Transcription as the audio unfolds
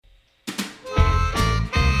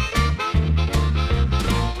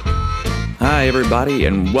Hi, everybody,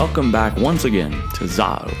 and welcome back once again to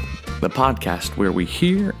Zao, the podcast where we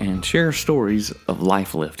hear and share stories of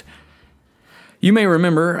life lived. You may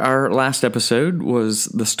remember our last episode was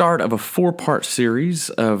the start of a 4-part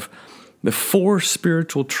series of the 4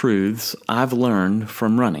 spiritual truths I've learned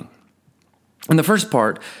from running. And the first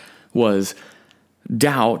part was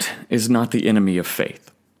doubt is not the enemy of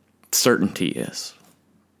faith. Certainty is.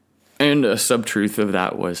 And a sub-truth of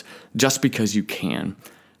that was just because you can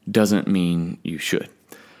doesn't mean you should.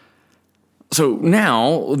 So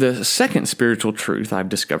now the second spiritual truth I've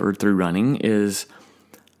discovered through running is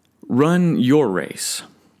run your race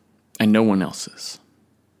and no one else's.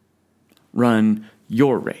 Run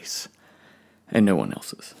your race and no one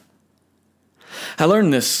else's. I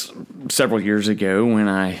learned this several years ago when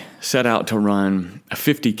I set out to run a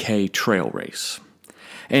 50K trail race.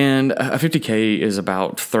 And a 50K is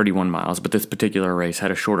about 31 miles, but this particular race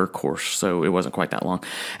had a shorter course, so it wasn't quite that long.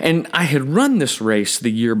 And I had run this race the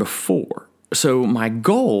year before, so my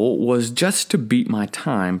goal was just to beat my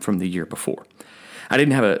time from the year before. I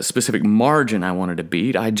didn't have a specific margin I wanted to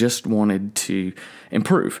beat, I just wanted to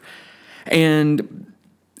improve. And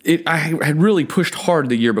I had really pushed hard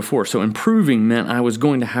the year before, so improving meant I was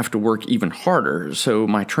going to have to work even harder, so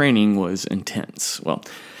my training was intense. Well,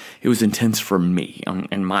 it was intense for me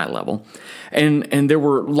on my level. And there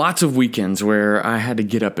were lots of weekends where I had to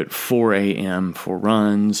get up at 4 a.m. for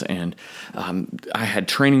runs, and I had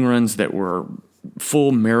training runs that were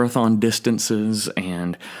full marathon distances,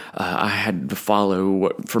 and I had to follow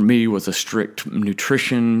what for me was a strict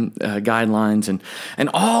nutrition guidelines, and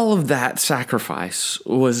all of that sacrifice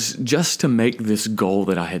was just to make this goal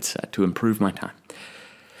that I had set to improve my time.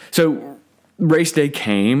 So race day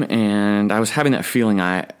came, and I was having that feeling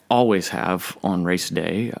I always have on race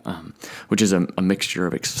day, which is a mixture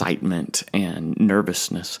of excitement and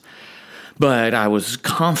nervousness. But I was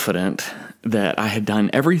confident that I had done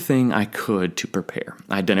everything I could to prepare.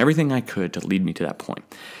 I had done everything I could to lead me to that point.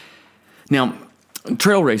 Now,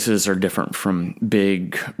 trail races are different from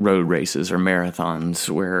big road races or marathons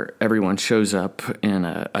where everyone shows up in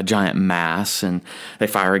a giant mass and they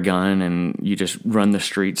fire a gun and you just run the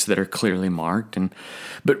streets that are clearly marked.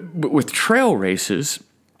 But with trail races,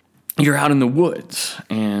 you're out in the woods,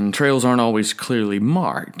 and trails aren't always clearly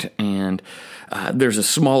marked, and there's a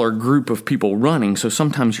smaller group of people running, so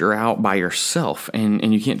sometimes you're out by yourself,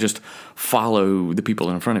 and you can't just follow the people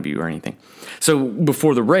in front of you or anything. So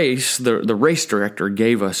before the race, the race director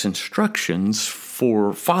gave us instructions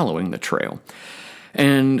for following the trail.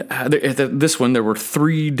 And at this one, there were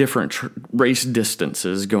 3 different race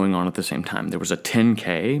distances going on at the same time. There was a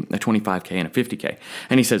 10K, a 25K, and a 50K.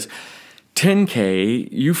 And he says, 10K,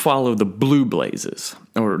 you follow the blue blazes,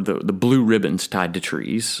 or the blue ribbons tied to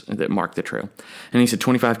trees that mark the trail. And he said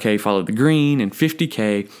 25K, follow the green, and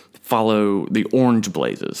 50K, follow the orange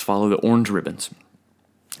blazes, follow the orange ribbons.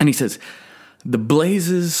 And he says, the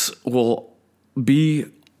blazes will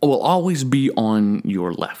always be on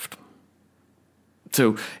your left.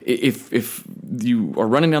 So if you are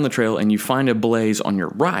running down the trail and you find a blaze on your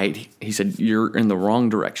right, he said, you're in the wrong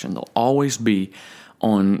direction. They'll always be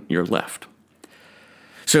on your left.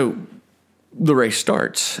 So the race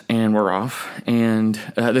starts, and we're off, and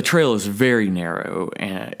the trail is very narrow,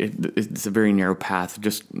 and it's a very narrow path,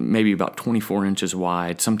 just maybe about 24 inches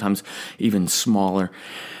wide, sometimes even smaller.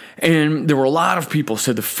 And there were a lot of people,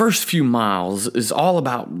 so the first few miles is all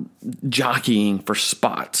about jockeying for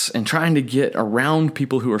spots and trying to get around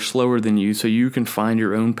people who are slower than you so you can find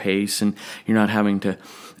your own pace and you're not having to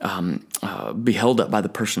be held up by the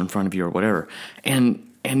person in front of you or whatever.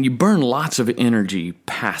 And you burn lots of energy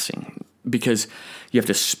passing because you have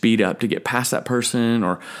to speed up to get past that person,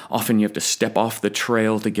 or often you have to step off the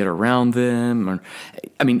trail to get around them. Or,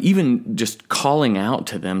 even just calling out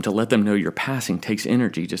to them to let them know you're passing takes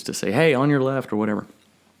energy, just to say, hey, on your left or whatever.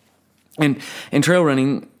 And in trail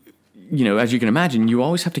running, as you can imagine, you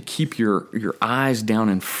always have to keep your eyes down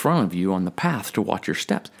in front of you on the path to watch your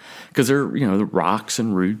steps, because there are, the rocks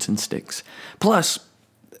and roots and sticks. Plus,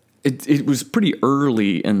 it was pretty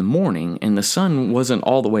early in the morning, and the sun wasn't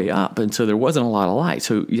all the way up, and so there wasn't a lot of light.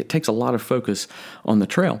 So it takes a lot of focus on the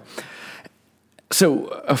trail. So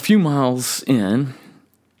a few miles in,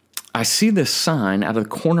 I see this sign out of the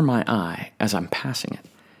corner of my eye as I'm passing it.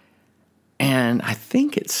 And I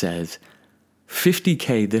think it says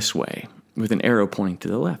 50K this way, with an arrow pointing to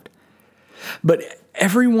the left. But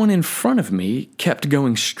everyone in front of me kept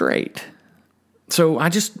going straight. So I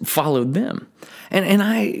just followed them. And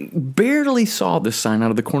I barely saw this sign out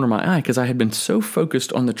of the corner of my eye because I had been so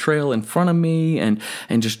focused on the trail in front of me and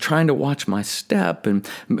just trying to watch my step and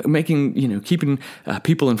keeping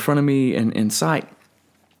people in front of me in sight.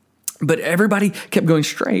 But everybody kept going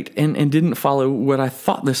straight and didn't follow what I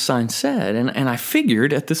thought this sign said. And I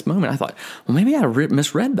figured at this moment, I thought, well, maybe I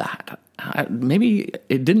misread that. Maybe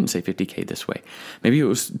it didn't say 50K this way. Maybe it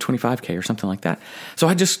was 25K or something like that. So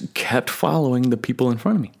I just kept following the people in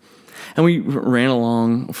front of me. And we ran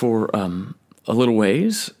along for a little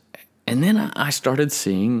ways. And then I started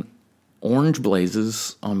seeing orange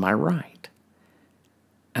blazes on my right.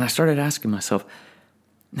 And I started asking myself,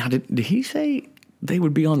 now, did he say they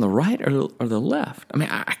would be on the right or the left? I mean,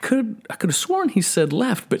 I could have sworn he said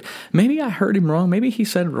left, but maybe I heard him wrong. Maybe he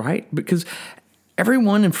said right, because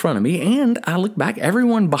everyone in front of me, and I look back,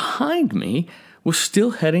 everyone behind me was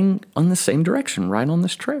still heading on the same direction, right on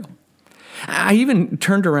this trail. I even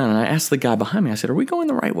turned around and I asked the guy behind me, I said, are we going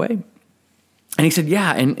the right way? And he said,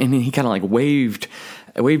 yeah, and he kind of like waved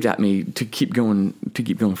at me to keep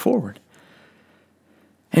going forward.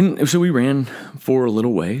 And so we ran for a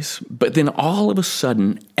little ways, but then all of a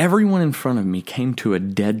sudden, everyone in front of me came to a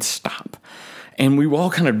dead stop. And we were all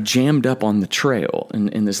kind of jammed up on the trail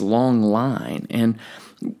in this long line. And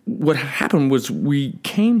what happened was we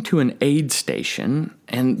came to an aid station,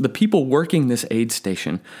 and the people working this aid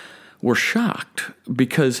station were shocked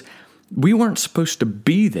because we weren't supposed to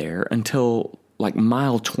be there until like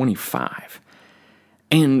mile 25.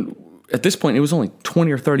 And at this point, it was only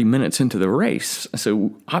 20 or 30 minutes into the race.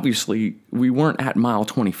 So obviously, we weren't at mile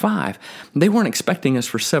 25. They weren't expecting us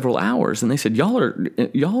for several hours. And they said,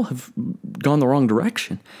 y'all have gone the wrong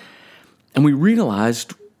direction. And we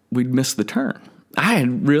realized we'd missed the turn. I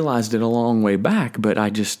had realized it a long way back, but I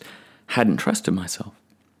just hadn't trusted myself.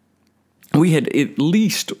 We had at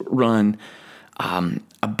least run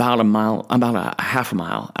about a half a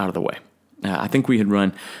mile out of the way. I think we had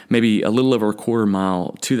run maybe a little over a quarter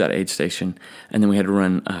mile to that aid station, and then we had to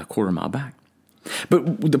run a quarter mile back.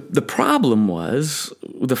 But the problem was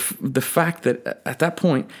the fact that at that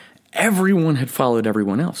point, everyone had followed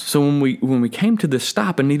everyone else. So when we came to this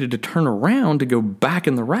stop and needed to turn around to go back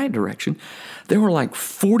in the right direction, there were like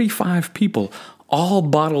 45 people all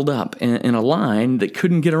bottled up in a line that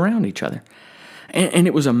couldn't get around each other. And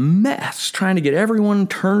it was a mess trying to get everyone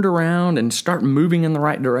turned around and start moving in the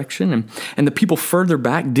right direction. And the people further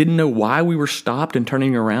back didn't know why we were stopped and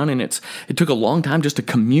turning around. And it took a long time just to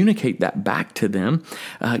communicate that back to them,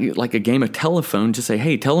 like a game of telephone, to say,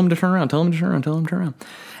 hey, tell them to turn around, tell them to turn around, tell them to turn around.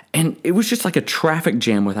 And it was just like a traffic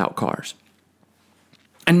jam without cars.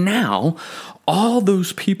 And now, all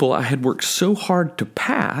those people I had worked so hard to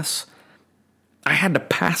pass, I had to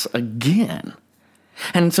pass again.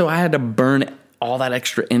 And so I had to burn all that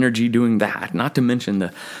extra energy doing that, not to mention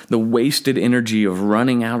the wasted energy of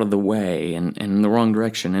running out of the way and in the wrong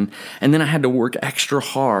direction. And then I had to work extra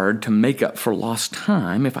hard to make up for lost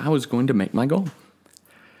time if I was going to make my goal.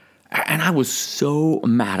 And I was so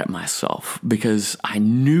mad at myself because I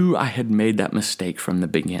knew I had made that mistake from the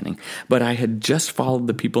beginning, but I had just followed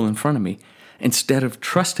the people in front of me instead of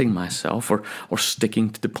trusting myself or sticking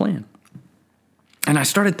to the plan. And I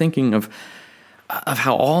started thinking of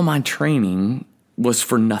how all my training was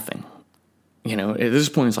for nothing. You know, at this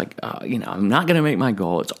point, it's like, I'm not going to make my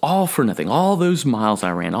goal. It's all for nothing. All those miles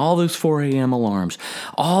I ran, all those 4 a.m. alarms,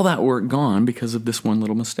 all that work gone because of this one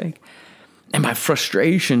little mistake. And my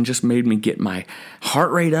frustration just made me get my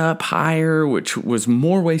heart rate up higher, which was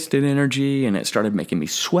more wasted energy, and it started making me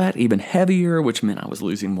sweat even heavier, which meant I was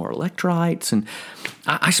losing more electrolytes. And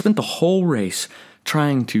I spent the whole race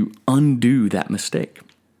trying to undo that mistake.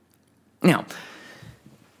 Now,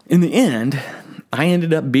 in the end, I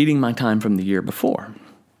ended up beating my time from the year before,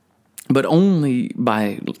 but only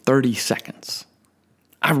by 30 seconds.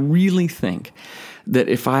 I really think that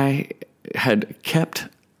if I had kept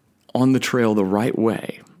on the trail the right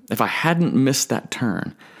way, if I hadn't missed that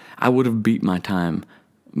turn, I would have beat my time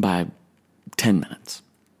by 10 minutes.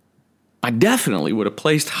 I definitely would have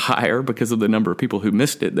placed higher because of the number of people who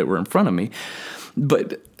missed it that were in front of me,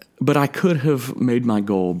 but I could have made my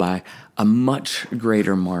goal by a much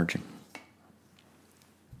greater margin.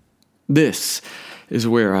 This is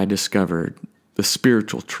where I discovered the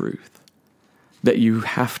spiritual truth that you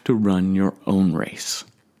have to run your own race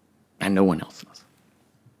and no one else's.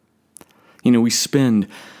 You know, we spend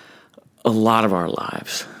a lot of our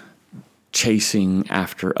lives chasing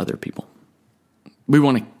after other people. We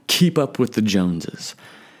want to keep up with the Joneses.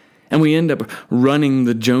 And we end up running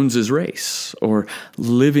the Joneses race or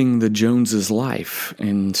living the Joneses life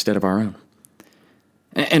instead of our own.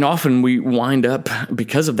 And often we wind up,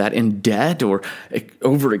 because of that, in debt or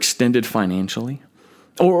overextended financially.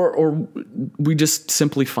 Or we just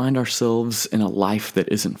simply find ourselves in a life that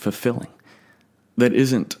isn't fulfilling, that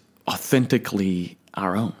isn't authentically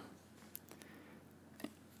our own.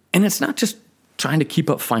 And it's not just trying to keep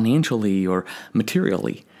up financially or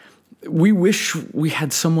materially. We wish we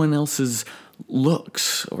had someone else's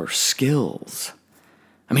looks or skills.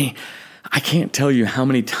 I mean, I can't tell you how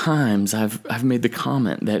many times I've made the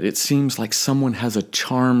comment that it seems like someone has a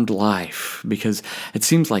charmed life because it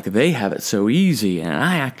seems like they have it so easy and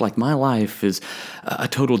I act like my life is a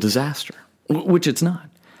total disaster, which it's not.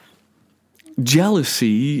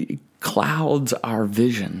 Jealousy clouds our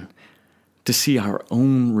vision to see our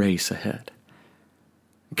own race ahead.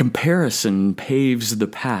 Comparison paves the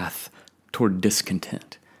path toward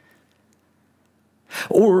discontent.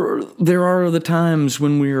 Or there are the times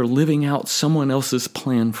when we are living out someone else's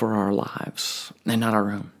plan for our lives and not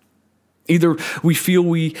our own. Either we feel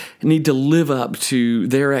we need to live up to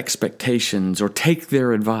their expectations or take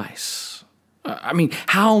their advice. I mean,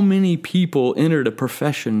 how many people entered a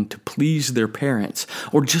profession to please their parents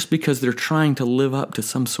or just because they're trying to live up to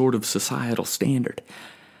some sort of societal standard?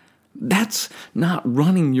 That's not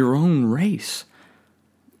running your own race.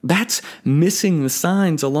 That's missing the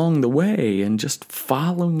signs along the way and just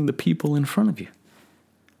following the people in front of you.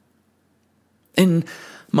 In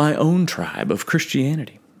my own tribe of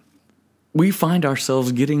Christianity, we find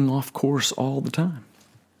ourselves getting off course all the time.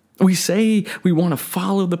 We say we want to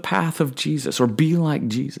follow the path of Jesus or be like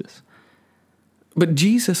Jesus. But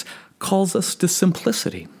Jesus calls us to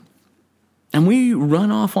simplicity, and we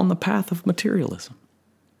run off on the path of materialism.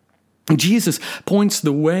 Jesus points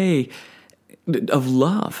the way of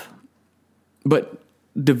love, but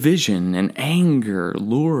division and anger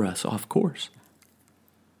lure us off course.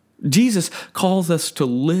 Jesus calls us to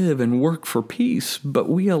live and work for peace, but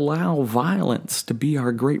we allow violence to be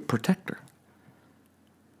our great protector.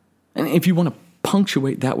 And if you want to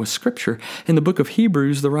punctuate that with Scripture, in the book of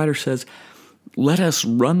Hebrews, the writer says, "Let us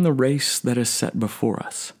run the race that is set before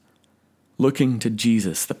us, looking to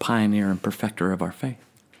Jesus, the pioneer and perfecter of our faith."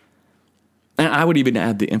 And I would even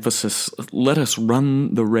add the emphasis, let us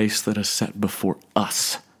run the race that is set before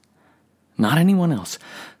us. Not anyone else,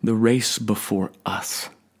 the race before us.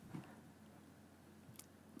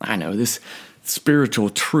 I know this spiritual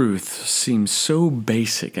truth seems so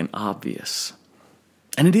basic and obvious,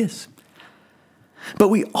 and it is. But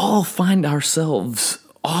we all find ourselves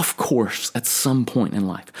off course at some point in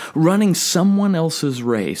life, running someone else's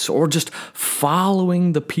race or just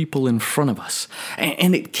following the people in front of us.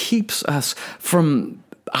 And it keeps us from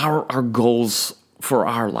our goals for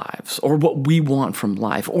our lives or what we want from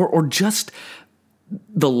life or just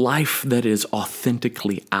the life that is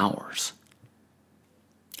authentically ours.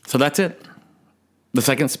 So that's it. The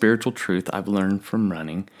second spiritual truth I've learned from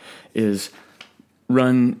running is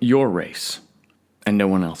run your race and no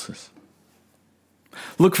one else's.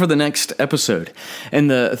 Look for the next episode and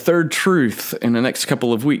the third truth in the next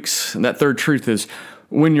couple of weeks. And that third truth is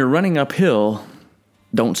when you're running uphill,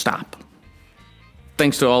 don't stop.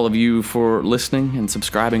 Thanks to all of you for listening and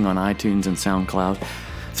subscribing on iTunes and SoundCloud.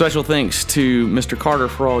 Special thanks to Mr. Carter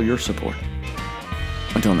for all your support.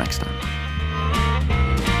 Until next time.